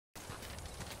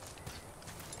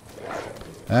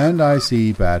And I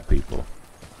see bad people.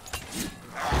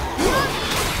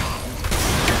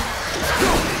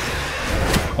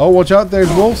 Oh, watch out, there's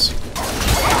wolves.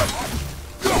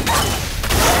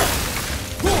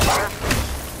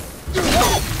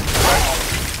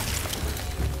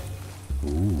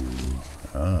 Ooh.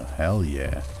 Oh, hell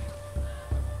yeah.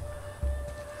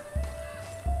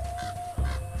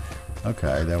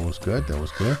 Okay, that was good, that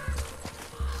was good.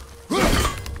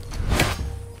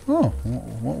 Oh,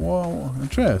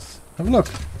 Atreus, have a look.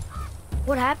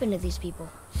 What happened to these people?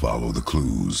 Follow the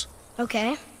clues.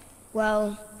 Okay.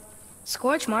 Well,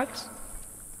 scorch marks.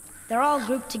 They're all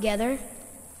grouped together.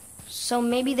 So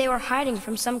maybe they were hiding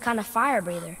from some kind of fire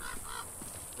breather.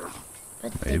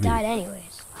 But they died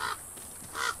anyways.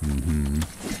 Mm-hmm.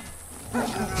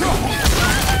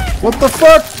 What the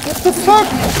fuck? What the fuck?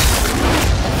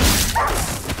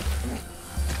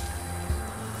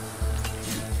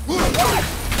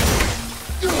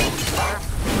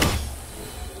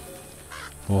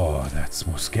 Oh, that's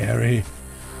more scary.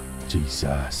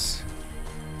 Jesus.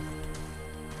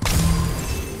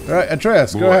 Alright,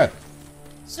 Atreus, go ahead.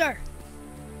 Sir.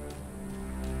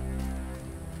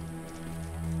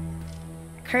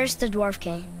 Curse the Dwarf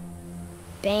King.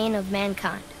 Bane of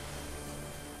mankind.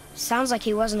 Sounds like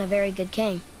he wasn't a very good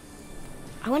king.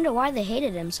 I wonder why they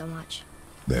hated him so much.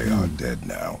 They are dead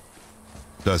now.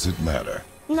 Does it matter?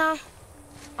 No.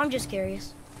 I'm just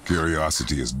curious.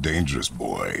 Curiosity is dangerous,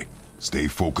 boy. Stay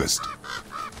focused.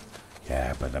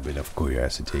 Yeah, but a bit of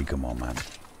curiosity, come on, man.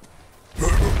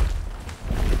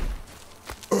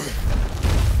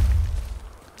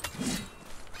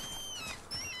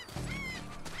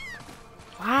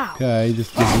 Wow. Okay,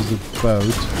 this gives us a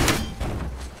boat.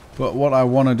 But what I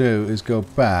want to do is go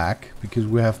back, because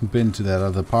we haven't been to that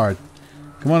other part.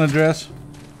 Come on, Atreus.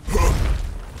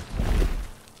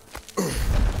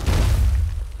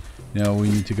 No, we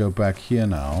need to go back here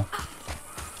now.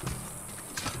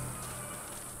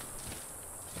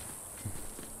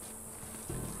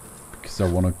 Because I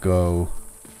want to go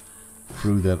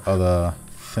through that other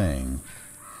thing.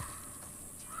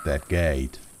 That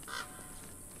gate.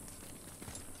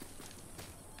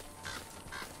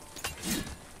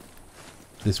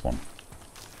 This one.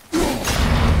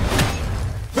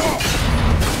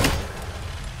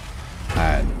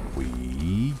 And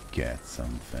we get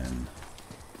something.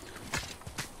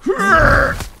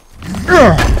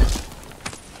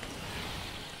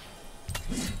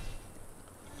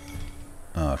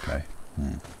 Okay.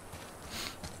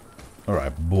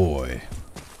 Alright, boy.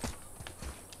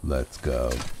 Let's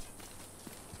go.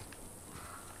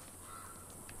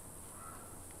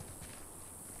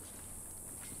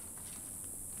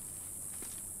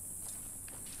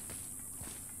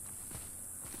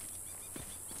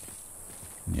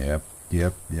 Yep.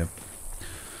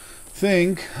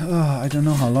 I don't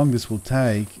know how long this will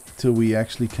take till we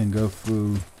actually can go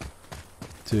through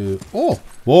to... Oh,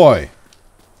 boy!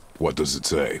 What does it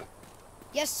say?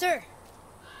 Yes, sir.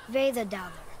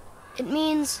 Vedadalr. It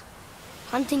means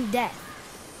hunting death.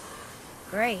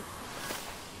 Great.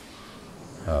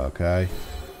 Okay.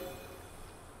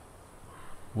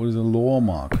 What is a lore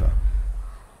marker?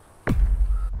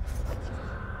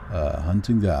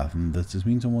 Hunting death. And does this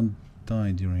mean someone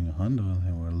died during a hunt? Well,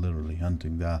 they were literally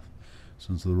hunting death.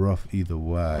 So it's rough either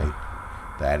way.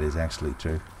 That is actually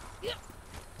true.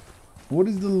 What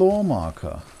is the lore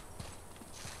marker?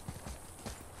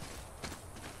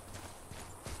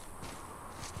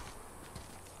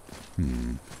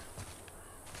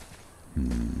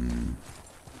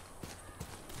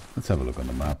 Let's have a look on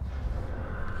the map.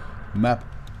 Map.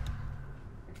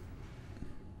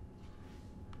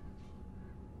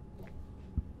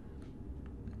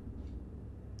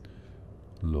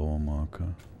 Lore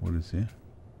marker. What is here?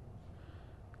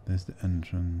 There's the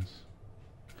entrance.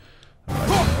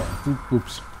 Alright,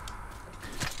 oops.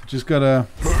 Just gotta...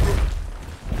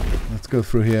 Let's go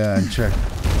through here and check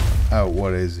out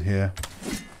what is here.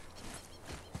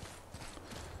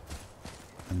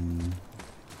 And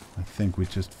I think we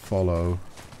just follow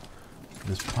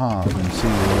this path and see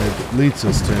where it leads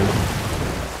us to.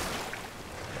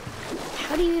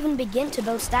 How do you even begin to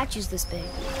build statues this big?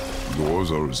 Dwarves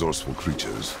are resourceful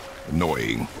creatures.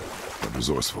 Annoying, but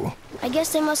resourceful. I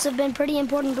guess they must have been pretty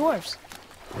important dwarves.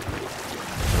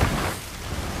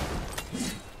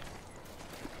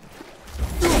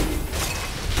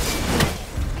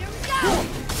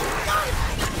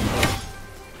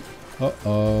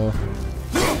 Uh-oh.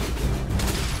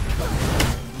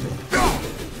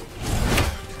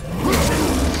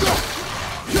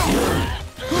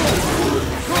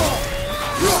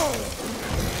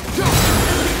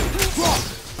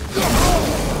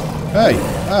 Hey!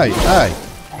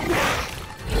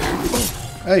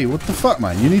 Hey, what the fuck,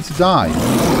 man? You need to die.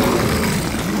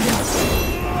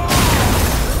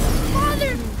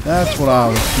 Father! That's what I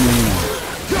was meaning.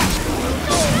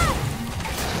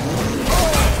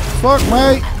 Fuck,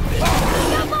 mate!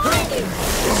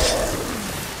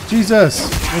 Jesus!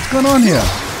 What's going on here?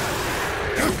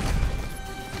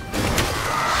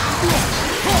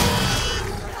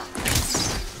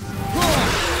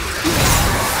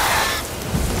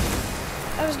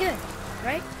 That was good,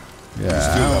 right? You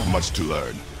still Yeah. have much to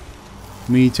learn.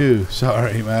 Me too.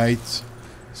 Sorry, mate.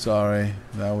 Sorry.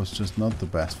 That was just not the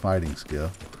best fighting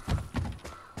skill.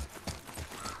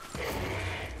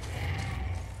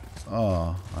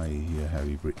 Oh, I hear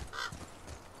heavy breathing.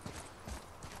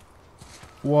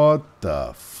 What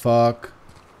the fuck?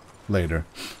 Later.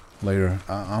 Later.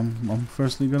 I'm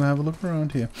firstly gonna have a look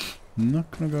around here. I'm not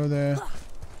gonna go there.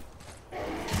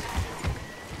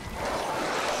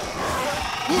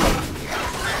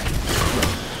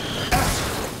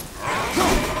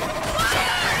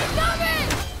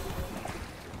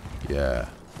 Yeah.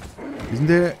 Isn't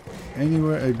there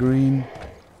anywhere a green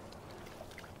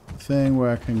thing where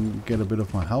I can get a bit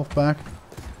of my health back?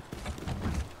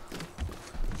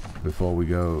 Before we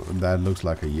go, that looks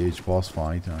like a huge boss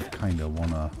fight. I kind of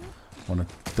wanna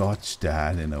dodge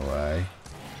that in a way.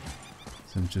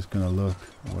 So I'm just gonna look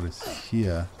what is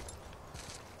here.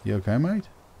 You okay, mate?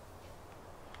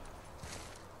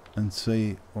 And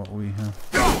see what we have.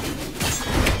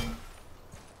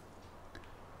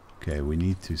 Okay, we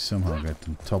need to somehow get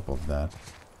on top of that.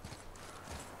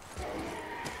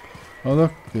 Oh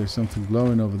look, there's something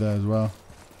glowing over there as well.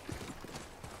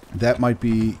 That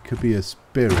could be a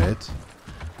spirit.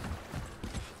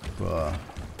 But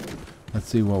let's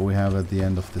see what we have at the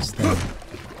end of this thing.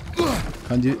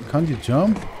 Can't you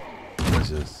jump?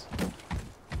 Jesus.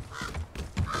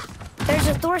 There's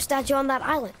a Thor statue on that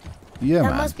island. Yeah, That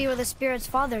man. must be where the spirit's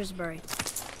father is buried.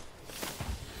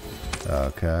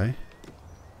 Okay.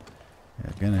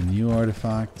 Again, a new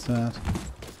artifact set.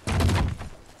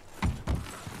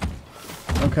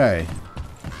 Okay.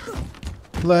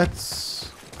 Let's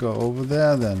go over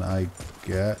there then, I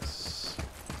guess.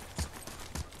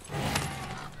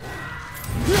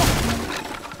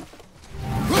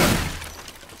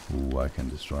 Ooh, I can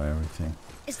destroy everything.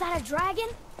 Is that a dragon?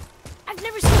 I've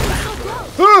never seen one so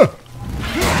close. Ah!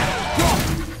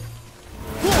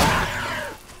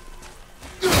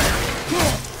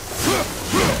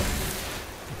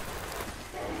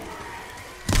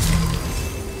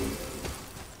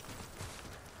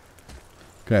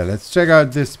 Okay, let's check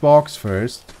out this box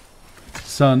first.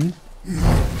 Sun.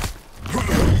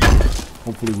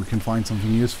 Hopefully we can find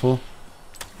something useful.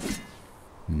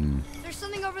 There's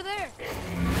something over there.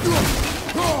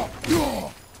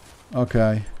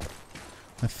 Okay.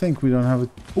 I think we don't have it.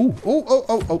 Ooh,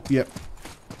 oh, yep.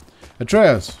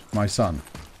 Atreus, my son.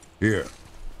 Here.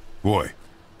 Boy.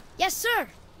 Yes, sir.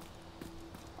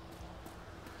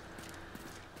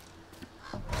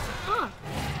 Huh.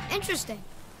 Interesting.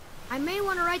 I may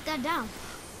want to write that down.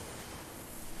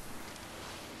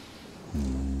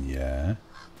 Yeah.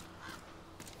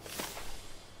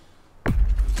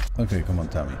 Okay, come on,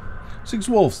 tell me. 6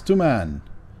 wolves, 2 men.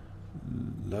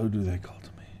 How do they call to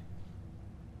me?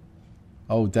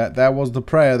 Oh, that was the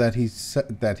prayer that he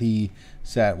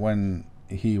said when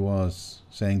he was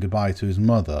saying goodbye to his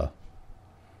mother.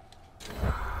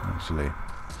 Actually.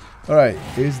 All right,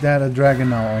 is that a dragon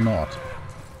now or not?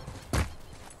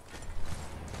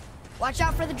 Watch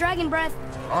out for the dragon breath.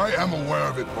 I am aware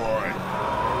of it, boy.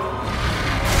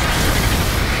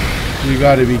 You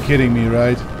gotta be kidding me,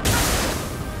 right?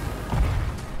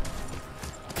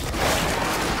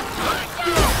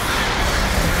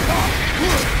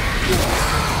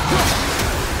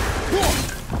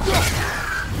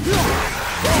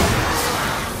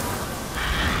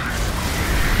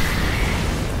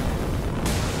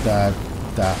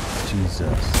 That, Jesus.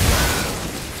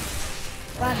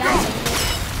 Wow, that's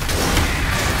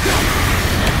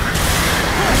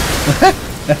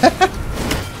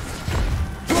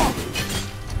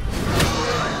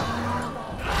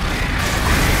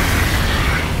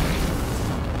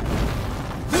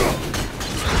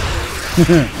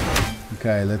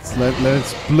Okay, let's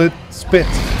spit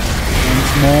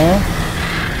once more.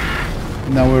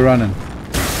 Now we're running.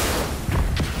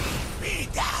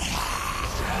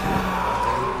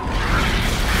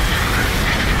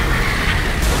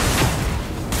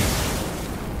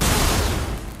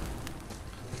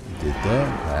 Did that?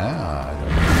 Ah, I don't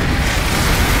know.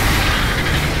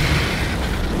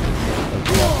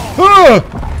 Ah!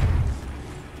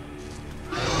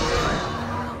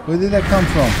 Where did that come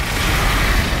from?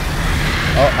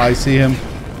 Oh, I see him.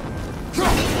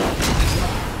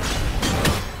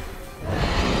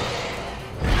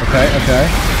 Okay, okay.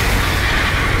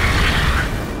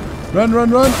 Run,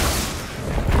 run, run!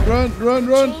 Run, run,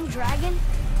 run! Chain dragon?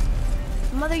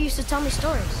 Mother used to tell me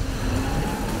stories.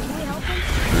 Can we help him?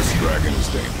 This dragon is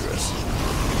dangerous.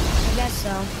 I guess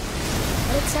so.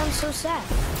 But it sounds so sad.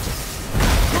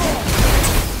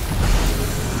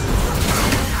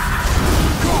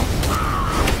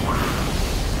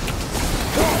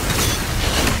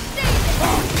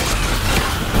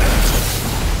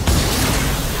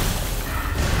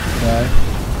 Okay.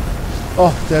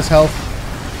 Oh, there's health.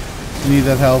 Need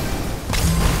that help.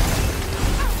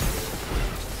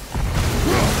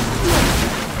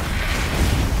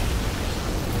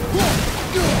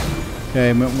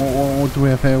 Okay, what do we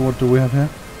have here? What do we have here?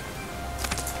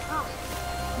 Oh,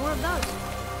 more of those.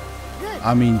 Good.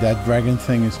 I mean, that dragon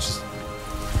thing is just...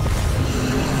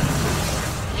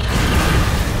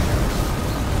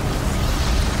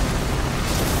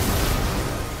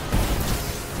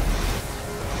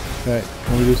 Okay,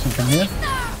 can we do something here?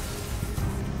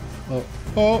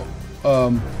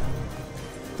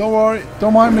 Don't worry,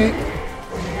 don't mind me.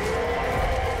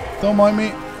 Don't mind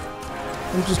me.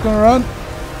 I'm just gonna run.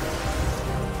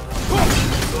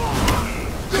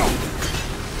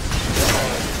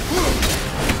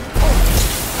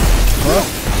 What?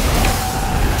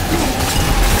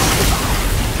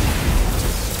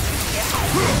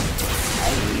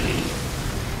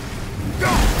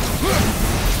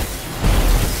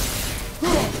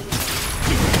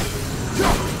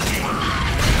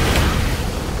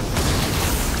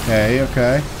 Okay,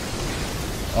 okay.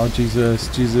 Oh, Jesus,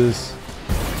 Jesus.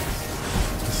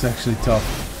 It's actually tough.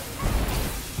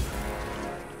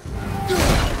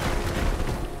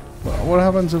 What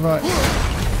happens if I...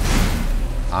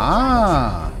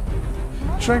 Ah!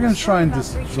 Dragon Shrine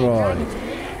destroyed.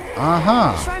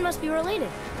 Aha! The shrine must be related.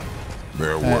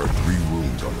 There were 3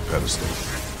 rooms on the pedestal.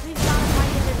 We've got to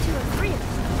find either 2 or 3 of them.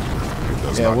 It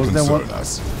does Yeah, not wasn't there concern one-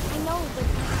 us. I know, but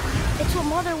it's what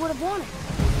Mother would have wanted.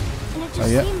 And it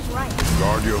just yeah. seems right.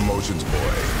 Guard your emotions,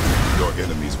 boy. Your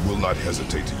enemies will not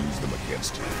hesitate to use them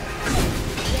against you.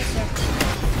 Yes, sir.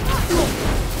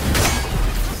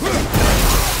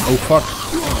 Oh, fuck.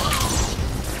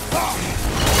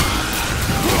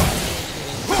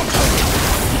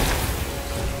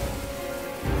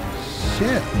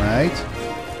 Shit, mate.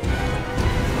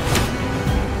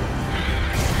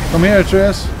 Come here,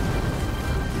 Atreus.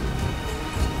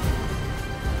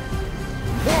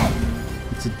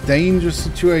 It's a dangerous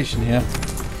situation here.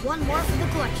 One more for the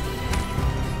collection.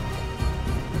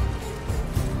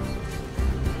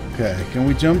 Okay, can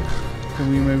we jump? Can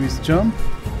we maybe jump?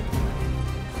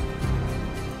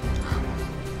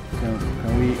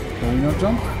 Can we not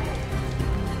jump?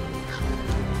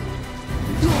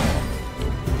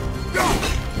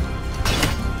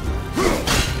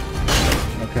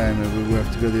 Okay, maybe we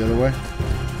have to go the other way.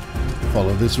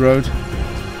 Follow this road.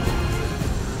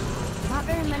 Not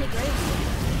very many graves.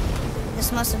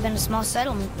 This must have been a small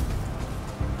settlement.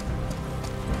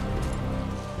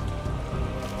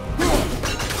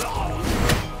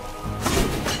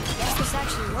 Guess this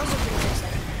actually was a previous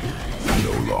settlement.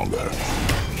 No longer.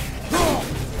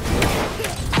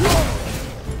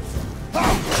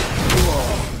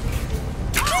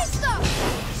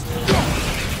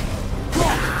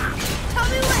 Tell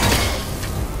me when!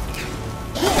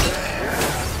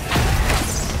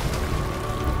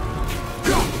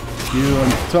 You on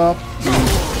top, you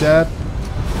dead.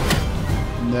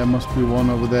 And there must be one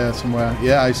over there somewhere.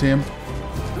 Yeah, I see him.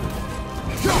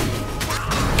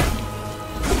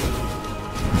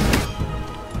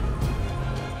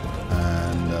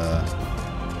 And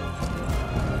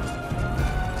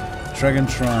dragon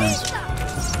shrines.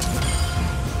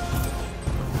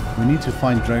 We need to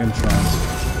find dragon shrines.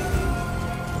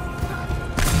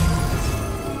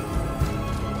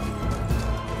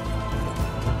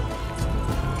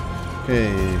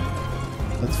 Okay,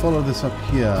 let's follow this up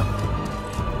here.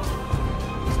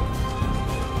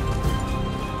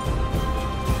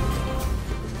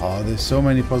 Oh, there's so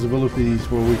many possibilities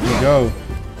where we can go.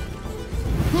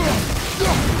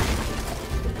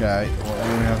 Okay, what do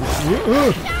we have?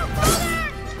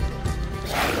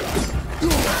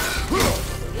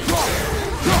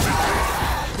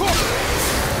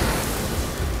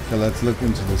 Okay, let's look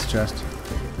into this chest.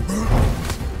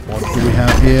 What do we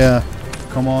have here?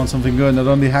 Come on, something good, not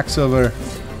only hack silver.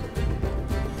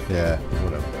 Yeah,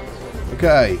 whatever.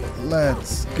 Okay,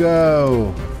 let's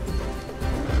go.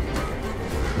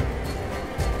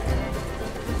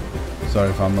 Sorry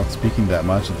if I'm not speaking that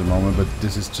much at the moment, but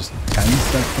this is just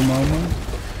tense at the moment.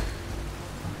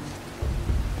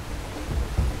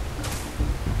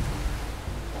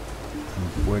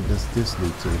 And where does this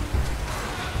lead to?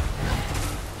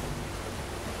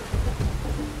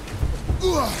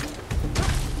 Well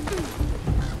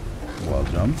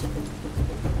jumped.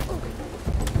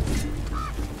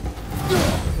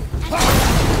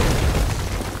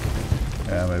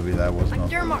 Yeah, maybe that was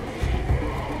not.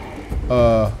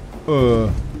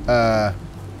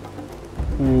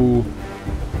 Ooh.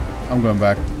 I'm going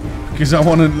back. Because I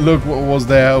want to look what was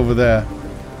there over there.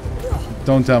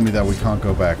 Don't tell me that we can't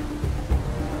go back.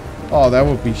 Oh, that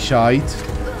would be shite.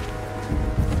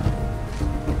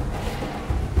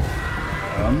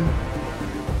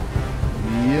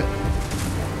 Yeah.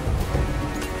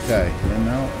 Okay, and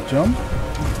now jump.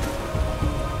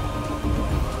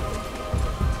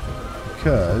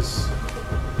 Because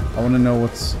I want to know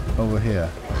what's over here.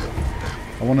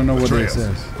 I want to know what Atreus, this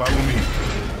is. follow me.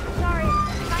 Sorry, I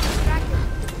got distracted.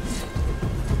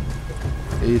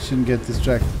 You shouldn't get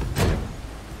distracted.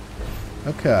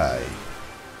 Okay.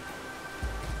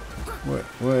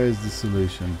 Where is the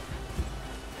solution?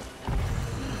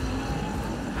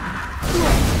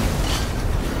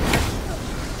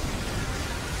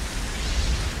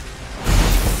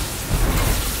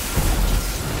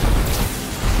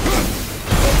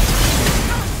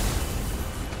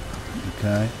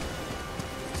 Okay.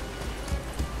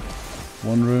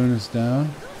 One rune is down.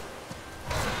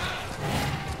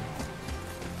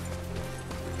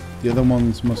 The other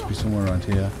ones must be somewhere around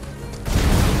here.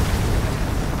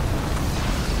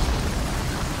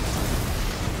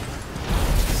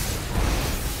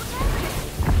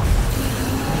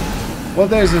 Well,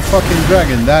 there's a fucking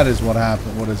dragon. That is what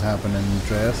happened. What is happening,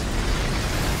 Atreus?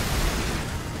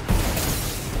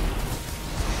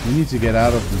 We need to get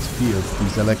out of these fields,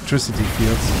 these electricity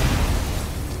fields.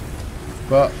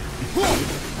 But what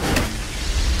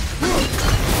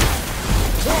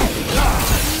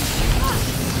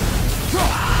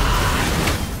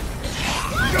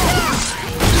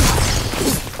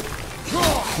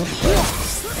the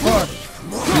fuck?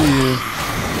 Yeah.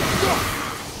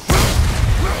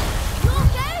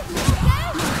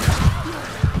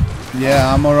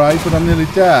 Yeah, I'm alright, but I'm nearly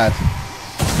dead.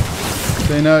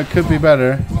 So you know, it could be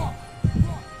better.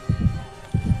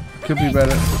 Could be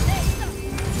better.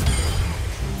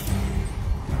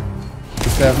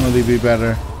 Could definitely be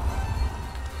better.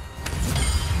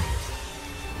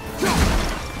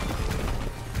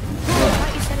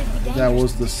 That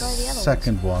was the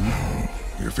second one.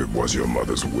 If it was your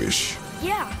mother's wish.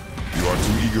 Yeah. You are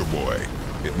too eager, boy.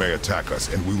 It may attack us,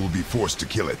 and we will be forced to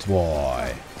kill it.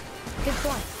 Boy. Good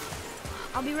point.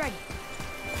 I'll be ready.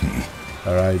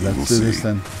 Alright, let's do this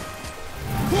then.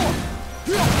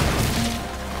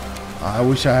 I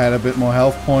wish I had a bit more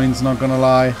health points, not gonna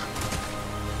lie.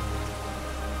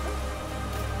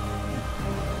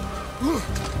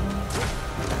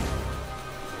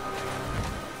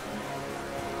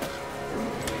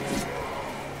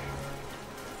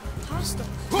 Hostile.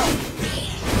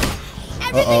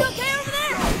 Everything okay over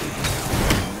there?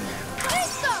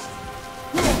 Hostile.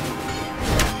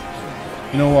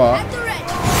 You know what? At the ready.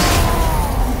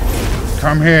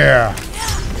 Come here.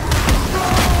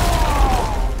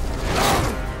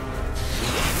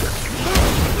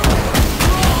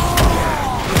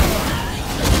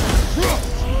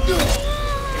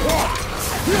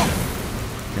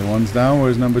 Okay, one's down.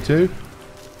 Where's number two?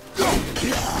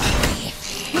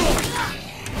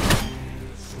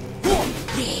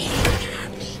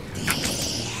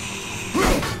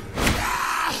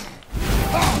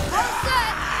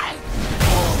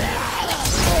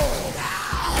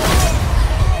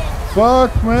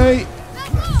 Fuck, mate.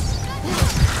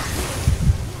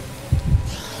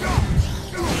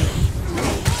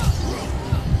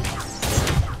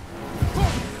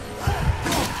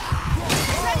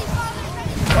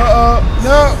 Uh-oh.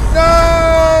 No, no!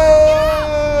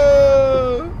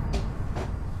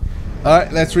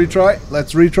 Alright, let's retry.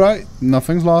 Let's retry.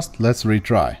 Nothing's lost. Let's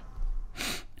retry.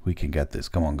 We can get this.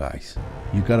 Come on, guys.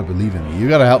 You gotta believe in me. You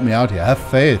gotta help me out here. Have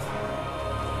faith.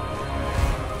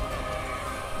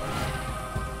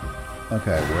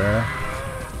 Okay, where?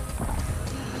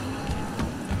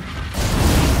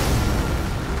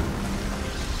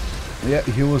 Yeah,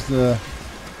 here was the...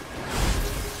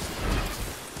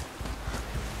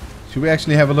 Should we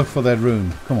actually have a look for that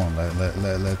rune? Come on,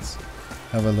 let's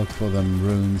have a look for them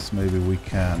runes. Maybe we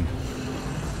can.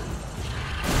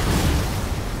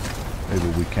 Maybe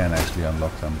we can actually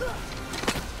unlock them.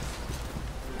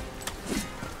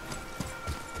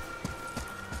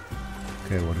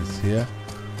 Okay, what is here?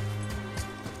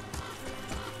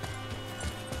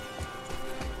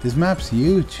 This map's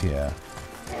huge here.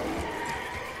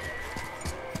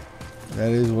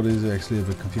 That is what is actually a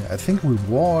bit confusing. I think we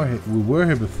were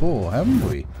here before, haven't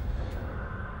we?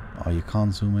 Oh, you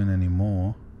can't zoom in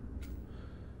anymore.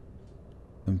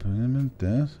 Implement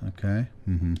this. Okay.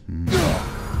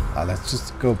 Let's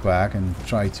just go back and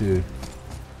try to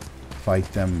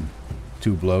fight them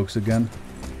 2 blokes again.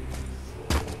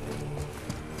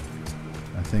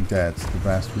 I think that's the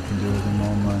best we can do at the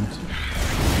moment.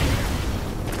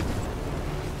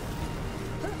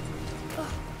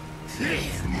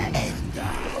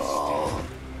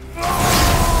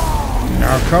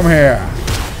 Now come here.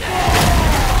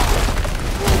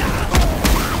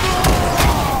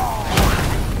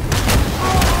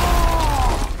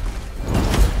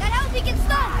 That help we can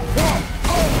stop.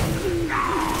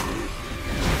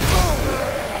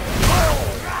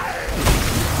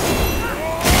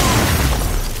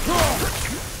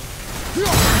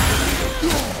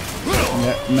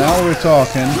 Yeah, now we're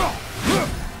talking.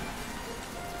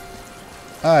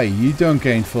 Aye, you don't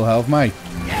gain full health, mate.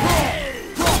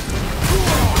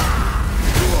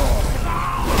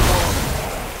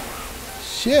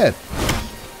 Shit.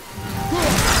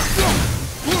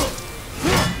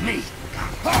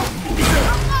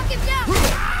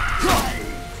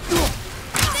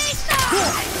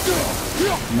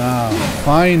 Now,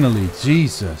 finally,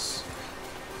 Jesus.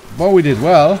 But we did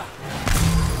well.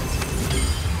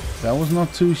 That was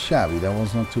not too shabby. That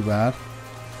was not too bad.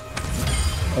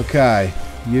 Okay.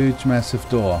 Huge, massive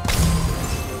door.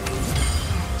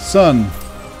 Sun.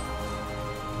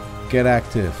 Get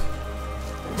active.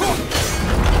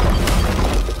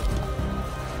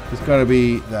 It's gotta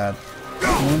be that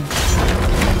one.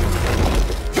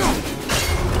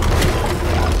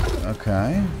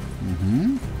 Okay.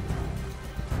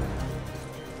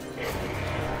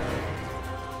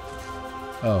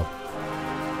 Oh.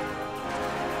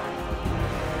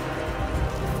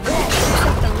 Looks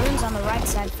like the runes on the right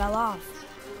side fell off.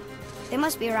 They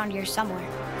must be around here somewhere.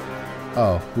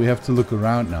 Oh, we have to look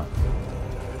around now.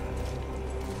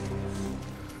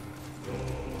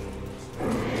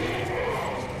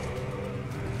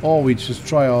 Or we just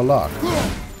try our luck.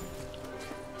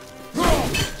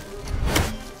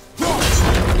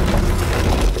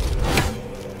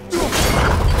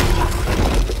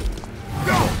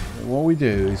 What we do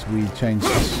is we change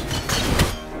this.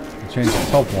 We change the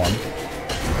top one.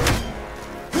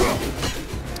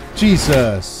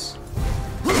 Jesus!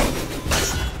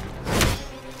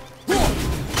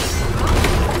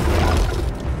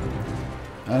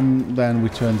 And then we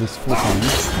turn this 4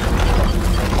 times.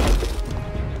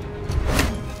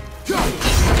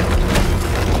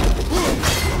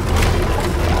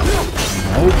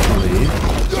 Hopefully.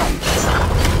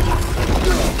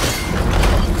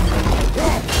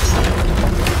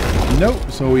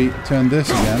 Nope, so we turn this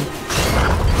again.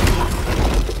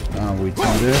 Now we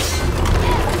turn this.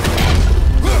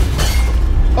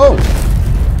 Oh!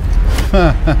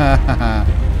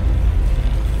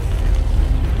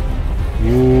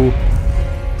 Ooh.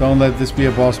 Don't let this be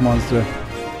a boss monster.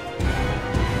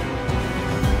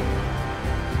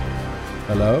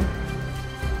 Hello?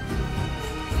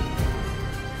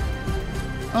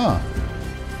 Ah.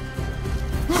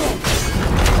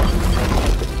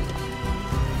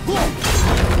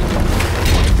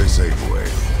 What did they say, boy?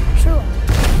 True.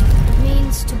 It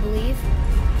means to believe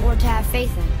or to have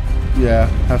faith in. Yeah,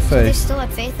 have So they faith. still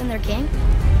had faith in their king?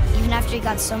 Even after he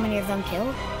got so many of them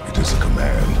killed? It is a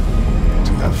command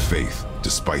to have faith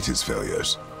despite his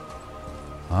failures.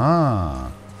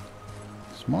 Ah.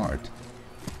 Smart.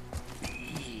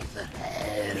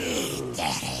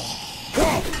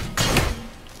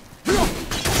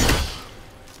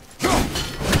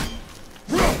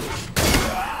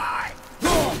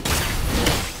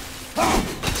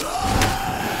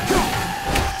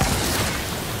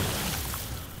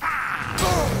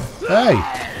 Hey!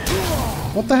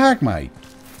 What the heck, mate?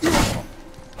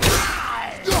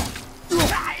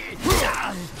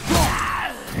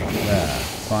 Yeah,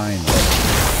 fine.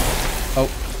 Oh,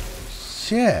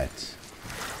 shit!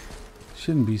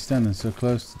 Shouldn't be standing so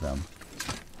close to them.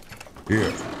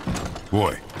 Here,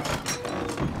 boy.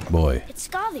 Boy. It's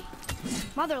Skadi.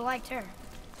 Mother liked her.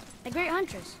 The great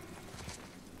huntress.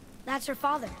 That's her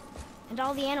father. And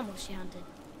all the animals she hunted.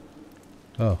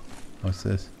 Oh, what's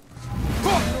this?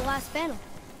 The last panel.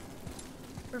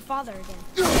 Her father again.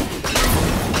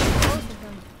 Both of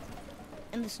them.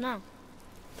 In the snow.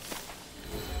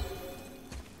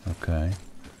 Okay.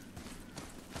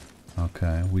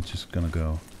 Okay, we're just gonna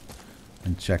go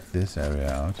and check this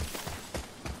area out.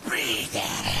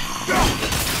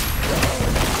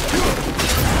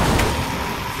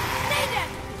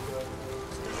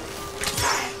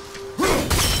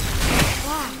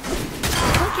 Wow.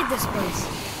 Look at this place.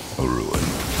 A ruin.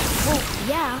 Well,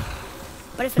 yeah.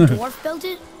 But if a dwarf built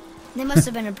it, they must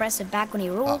have been impressive back when he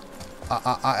ruled.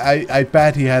 I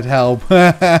bet he had help.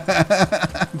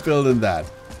 Building that.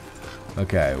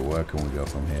 Okay, where can we go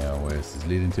from here? Where is this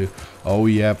leading to? Oh,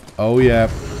 yep. Oh, yep.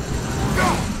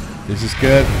 This is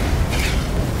good.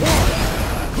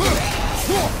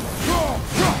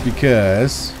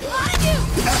 Because...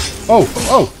 Oh,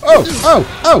 oh, oh, oh,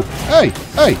 oh, hey,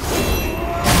 hey.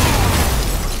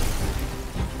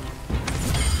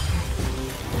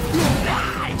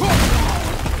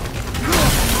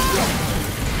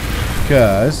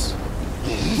 Because...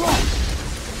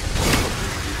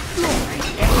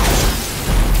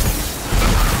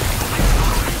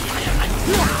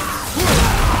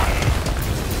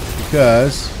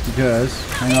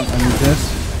 hang on, I need this.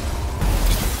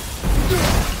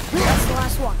 That's the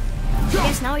last one. I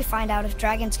guess now we find out if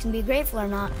dragons can be grateful or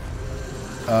not.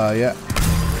 Yeah.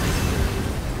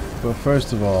 But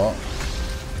first of all...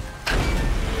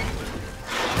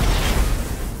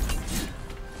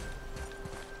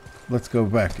 let's go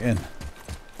back in.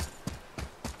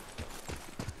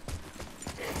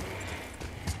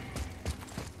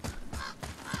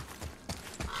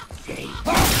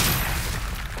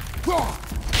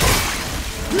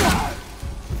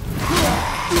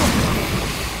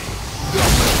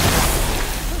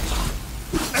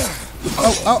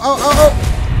 Oh.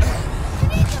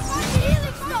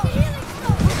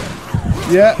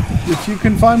 Yeah, if you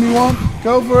can find me one,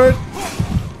 go for it.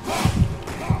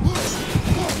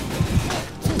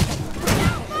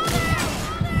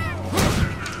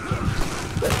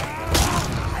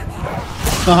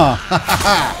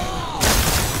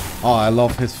 Oh, I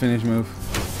love his finish move.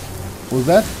 Was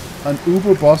that an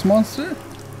uber boss monster?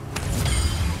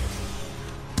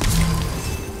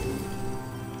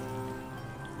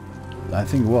 I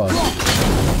think it was.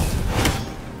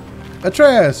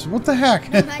 Atreus, what the heck?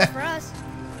 Nice for us.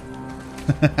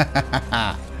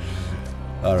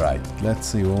 Alright, let's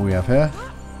see what we have here.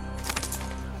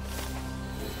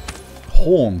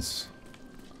 Horns.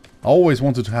 I always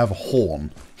wanted to have a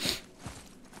horn.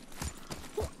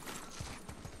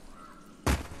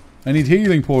 I need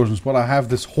healing potions, but I have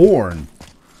this horn.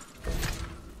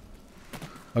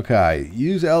 Okay,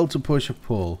 use L to push or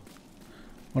pull.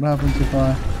 What happens if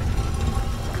I...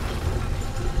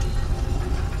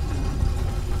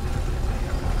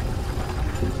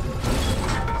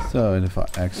 So, and if I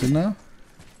exit now?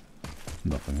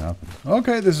 Nothing happens.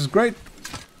 Okay, this is great.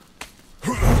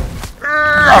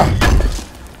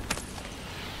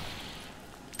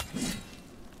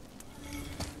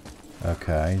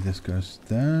 Okay, this goes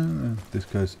down, this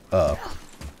goes up.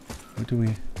 What do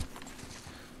we...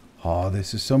 Oh,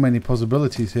 this is so many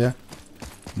possibilities here.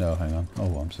 No, hang on.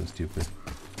 Oh, I'm so stupid.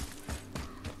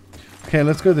 Okay,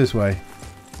 let's go this way.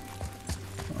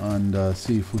 And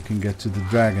see if we can get to the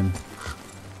dragon.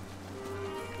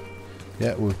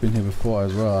 Yeah, we've been here before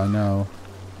as well, I know.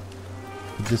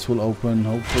 But this will open,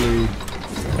 hopefully...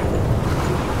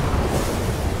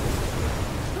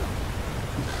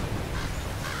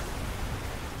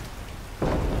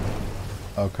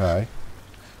 Okay.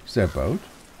 Is there a boat?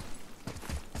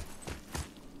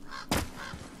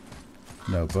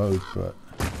 No boat, but...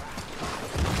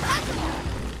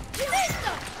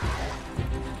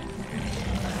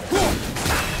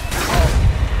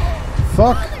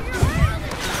 Fuck!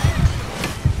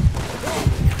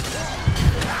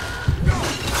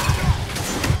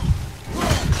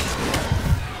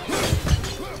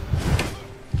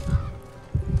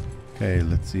 Okay,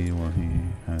 let's see what he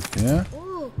has here.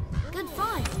 Ooh, good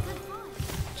find, good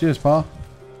find. Cheers, Pa.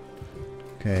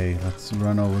 Okay, let's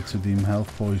run over to the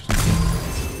health potions.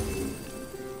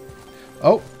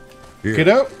 Oh! Here.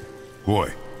 Kiddo!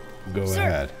 Boy. Go Sir.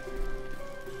 ahead.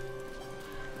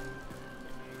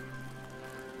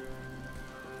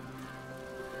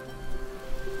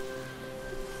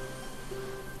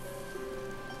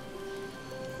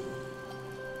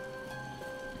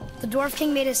 The Dwarf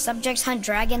King made his subjects hunt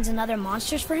dragons and other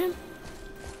monsters for him?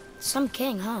 Some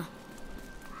king, huh?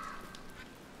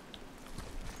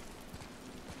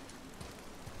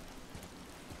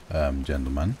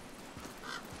 Gentlemen.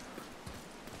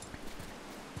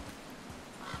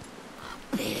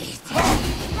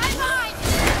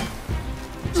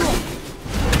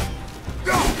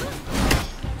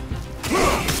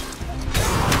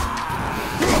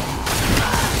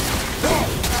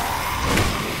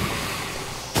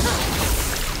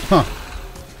 Huh.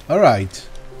 Alright.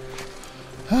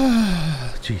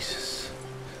 Jesus.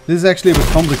 This is actually a bit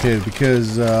complicated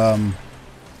because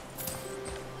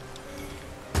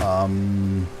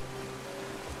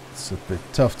it's a bit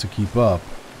tough to keep up.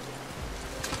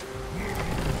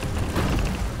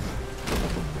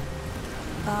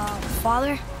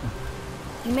 Father?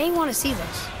 You may want to see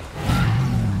this.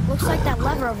 Looks like that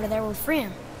lever over there will free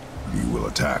him. You will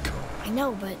attack. I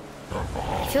know, but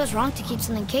It feels wrong to keep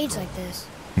something caged like this.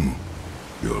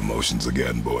 Your emotions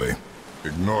again, boy.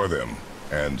 Ignore them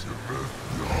and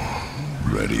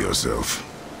ready yourself.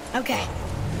 Okay.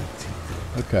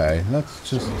 Okay, let's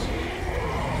just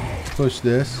push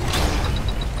this.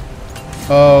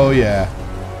 Oh yeah.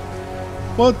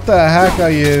 What the heck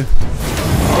are you?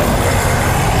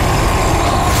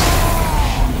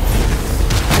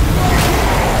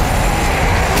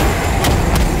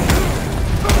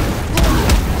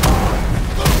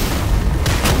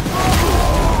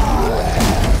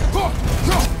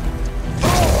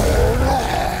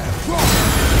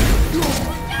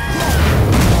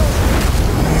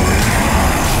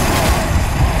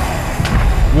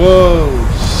 Whoa,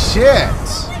 shit!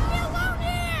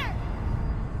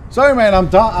 Sorry, man, I'm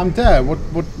dead. What,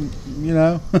 you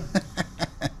know?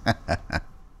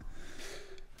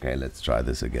 Okay, let's try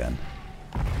this again.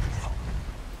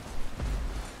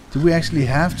 Do we actually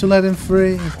have to let him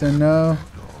free? Is there no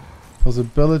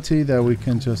possibility that we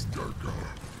can just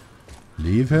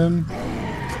leave him?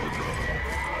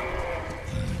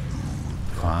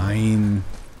 Fine.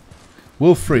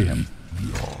 We'll free him.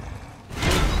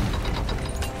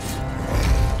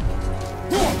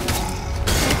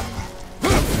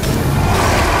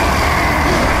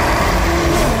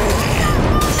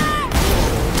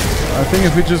 I think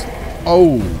if we just...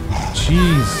 Oh,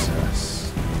 Jesus.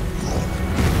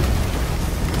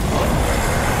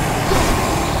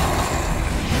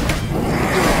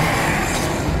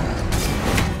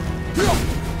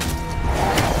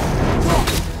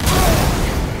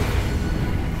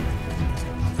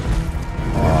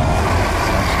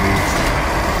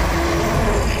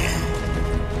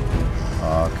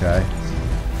 Okay.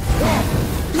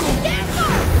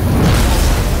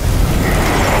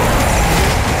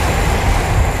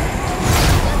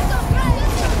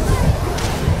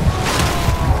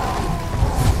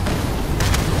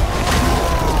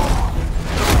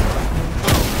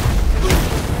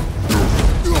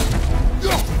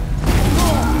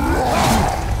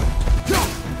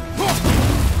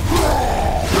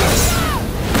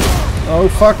 Oh,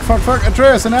 fuck, fuck, fuck.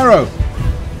 Atreus, an arrow.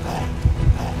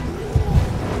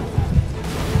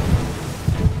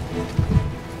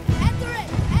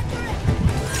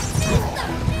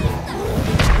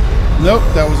 Nope,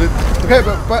 that was it. Okay,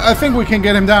 but I think we can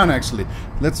get him down, actually.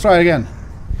 Let's try again.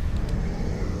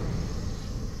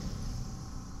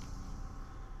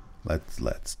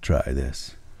 Let's try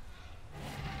this.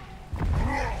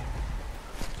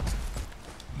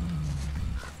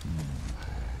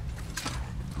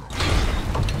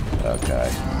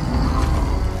 Okay.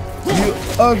 You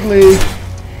ugly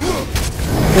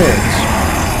bitch.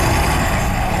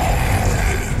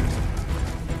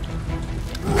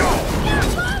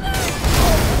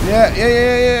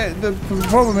 Yeah. The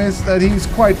problem is that he's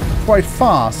quite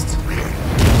fast.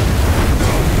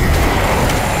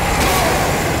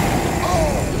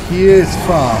 He is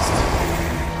fast.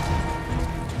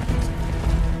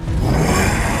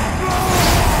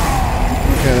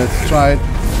 Okay, let's try it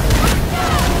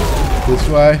this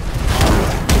way.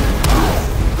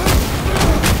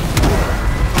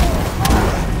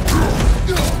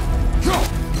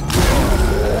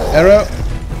 Arrow.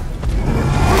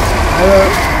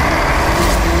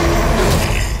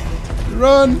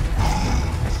 Run!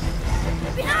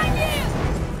 Behind you!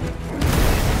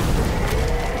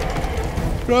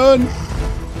 Run!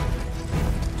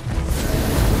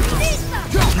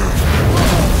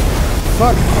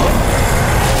 Fuck!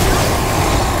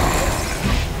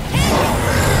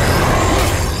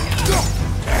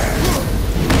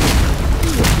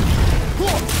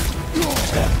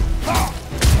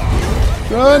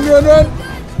 Run!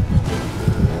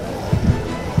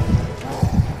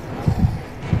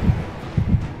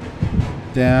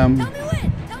 Damn. Tell me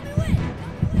when!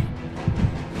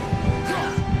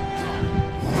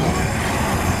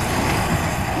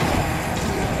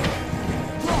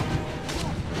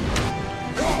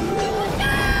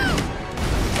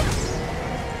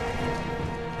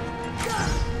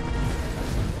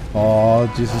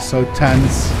 Oh, this is so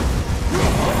tense.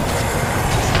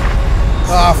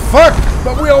 Ah, fuck!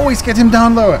 But we always get him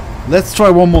down lower. Let's try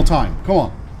one more time. Come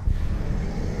on.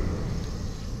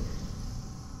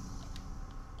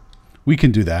 We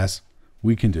can do this.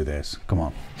 We can do this. Come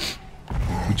on.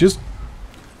 We just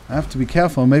have to be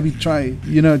careful. Maybe try,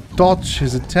 you know, dodge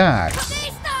his attacks.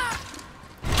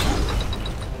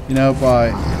 You know, by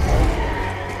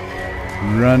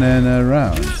running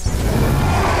around. He's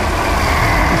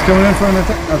coming in for an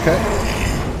attack. Okay.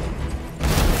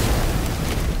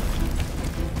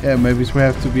 Yeah, maybe we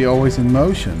have to be always in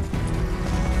motion.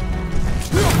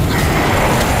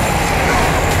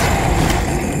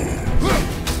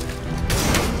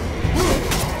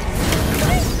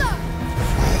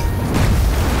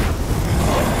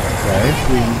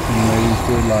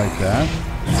 that.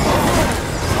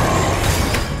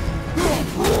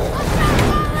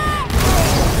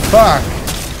 Fuck!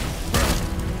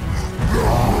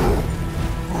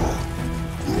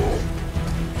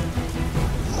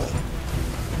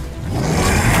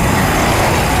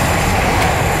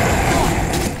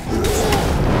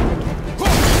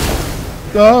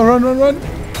 Oh, run, run, run!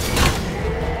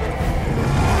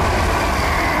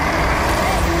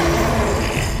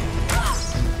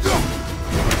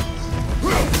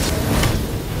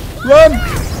 Run!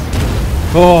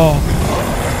 Oh!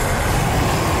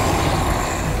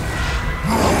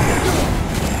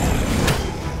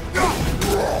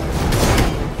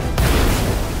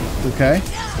 Okay.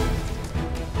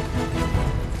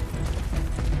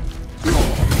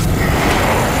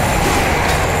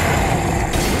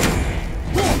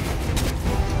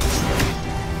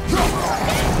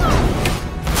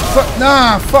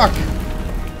 Nah, fuck!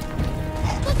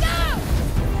 Look out!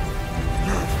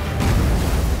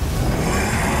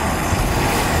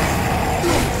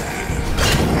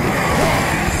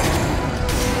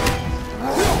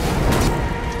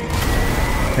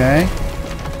 Okay.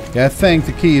 Yeah, I think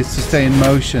the key is to stay in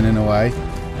motion in a way.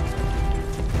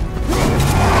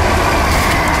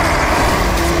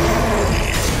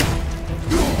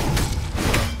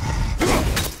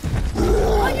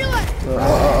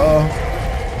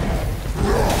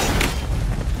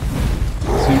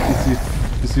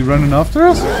 Is he running after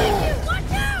us?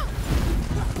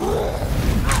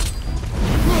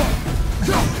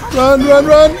 Run, run,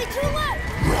 run!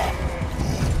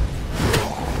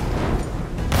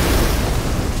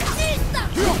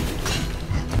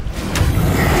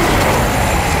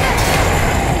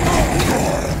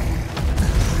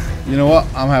 You know what?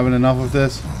 I'm having enough of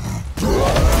this.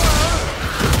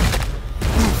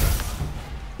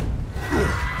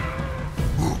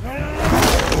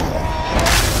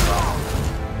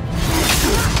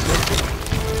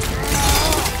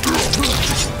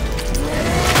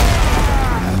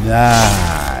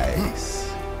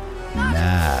 Nice.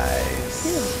 Nice.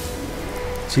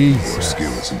 Jesus. Your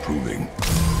skill is improving.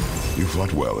 You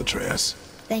fought well, Atreus.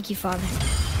 Thank you, Father.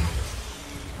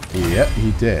 Yep,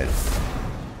 he did.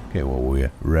 Okay, well, we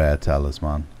rare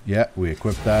talisman. Yeah, we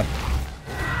equipped that.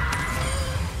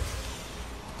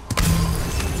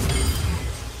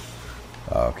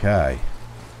 Okay.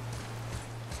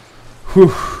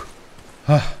 Whew.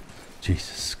 Ah,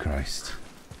 Jesus Christ.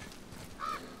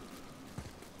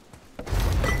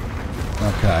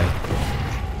 Okay.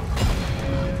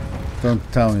 Don't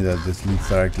tell me that this leads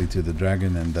directly to the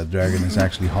dragon and that dragon is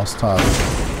actually hostile.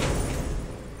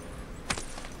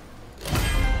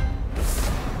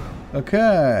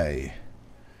 Okay.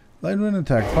 Light wind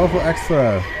attack. Powerful axe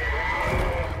throw.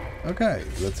 Okay,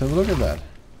 let's have a look at that.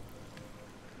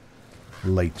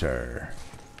 Later.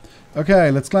 Okay,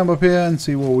 let's climb up here and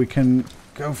see where we can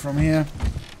go from here.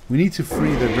 We need to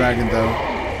free the dragon though.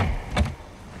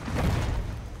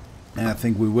 And I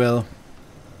think we will.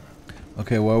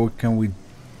 Okay, well, can we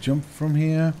jump from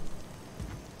here?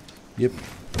 Yep.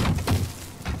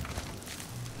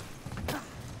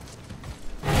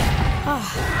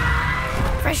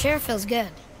 Oh, fresh air feels good.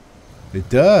 It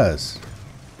does.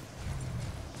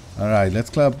 Alright, let's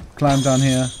climb down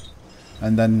here.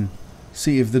 And then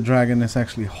see if the dragon is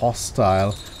actually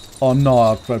hostile or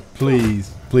not. But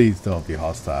please, please don't be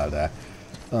hostile there.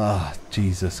 Ah,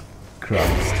 Jesus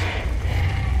Christ.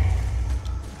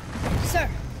 Sir.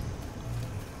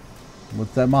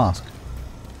 What's that mask?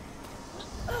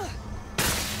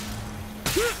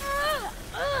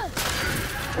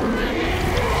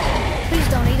 Please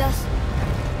don't eat us.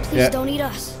 Please Yeah. don't eat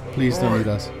us. Please don't eat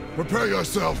us. Prepare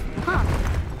yourself. Huh.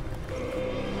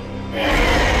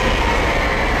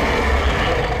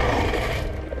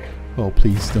 Oh,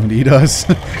 please don't eat us.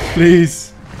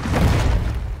 Please.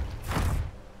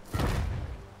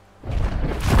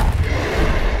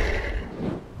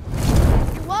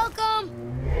 You're welcome.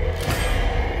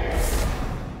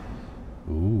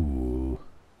 Ooh.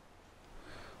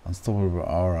 Unstoppable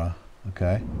aura.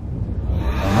 Okay.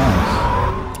 Oh,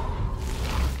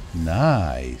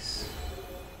 nice. Nice.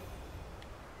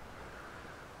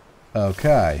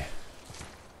 Okay.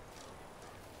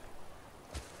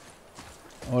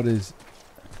 What is...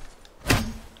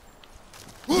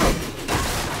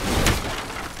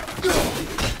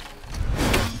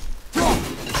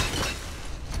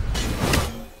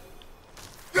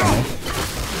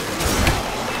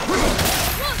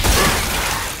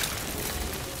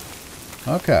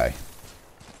 Okay.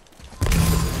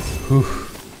 Whew.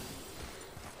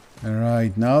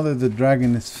 Alright, now that the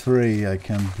dragon is free, I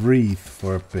can breathe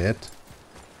for a bit.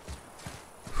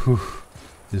 Whew.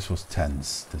 This was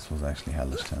tense. This was actually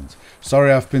hellish tense.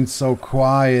 Sorry I've been so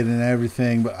quiet and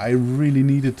everything, but I really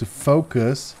needed to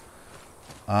focus.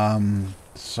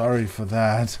 Sorry for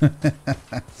that.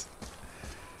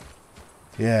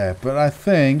 Yeah, but I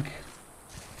think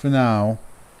for now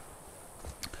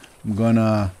I'm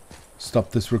gonna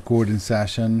stop this recording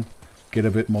session, get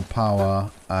a bit more power,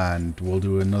 and we'll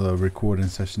do another recording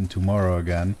session tomorrow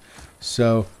again.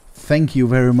 So thank you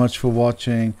very much for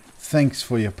watching. Thanks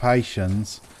for your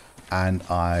patience, and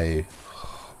I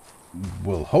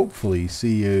will hopefully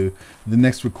see you the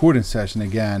next recording session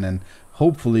again, and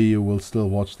hopefully you will still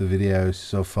watch the videos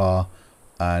so far.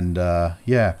 And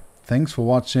yeah, thanks for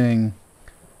watching.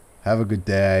 Have a good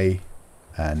day,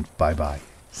 and bye bye.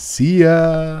 See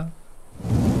ya.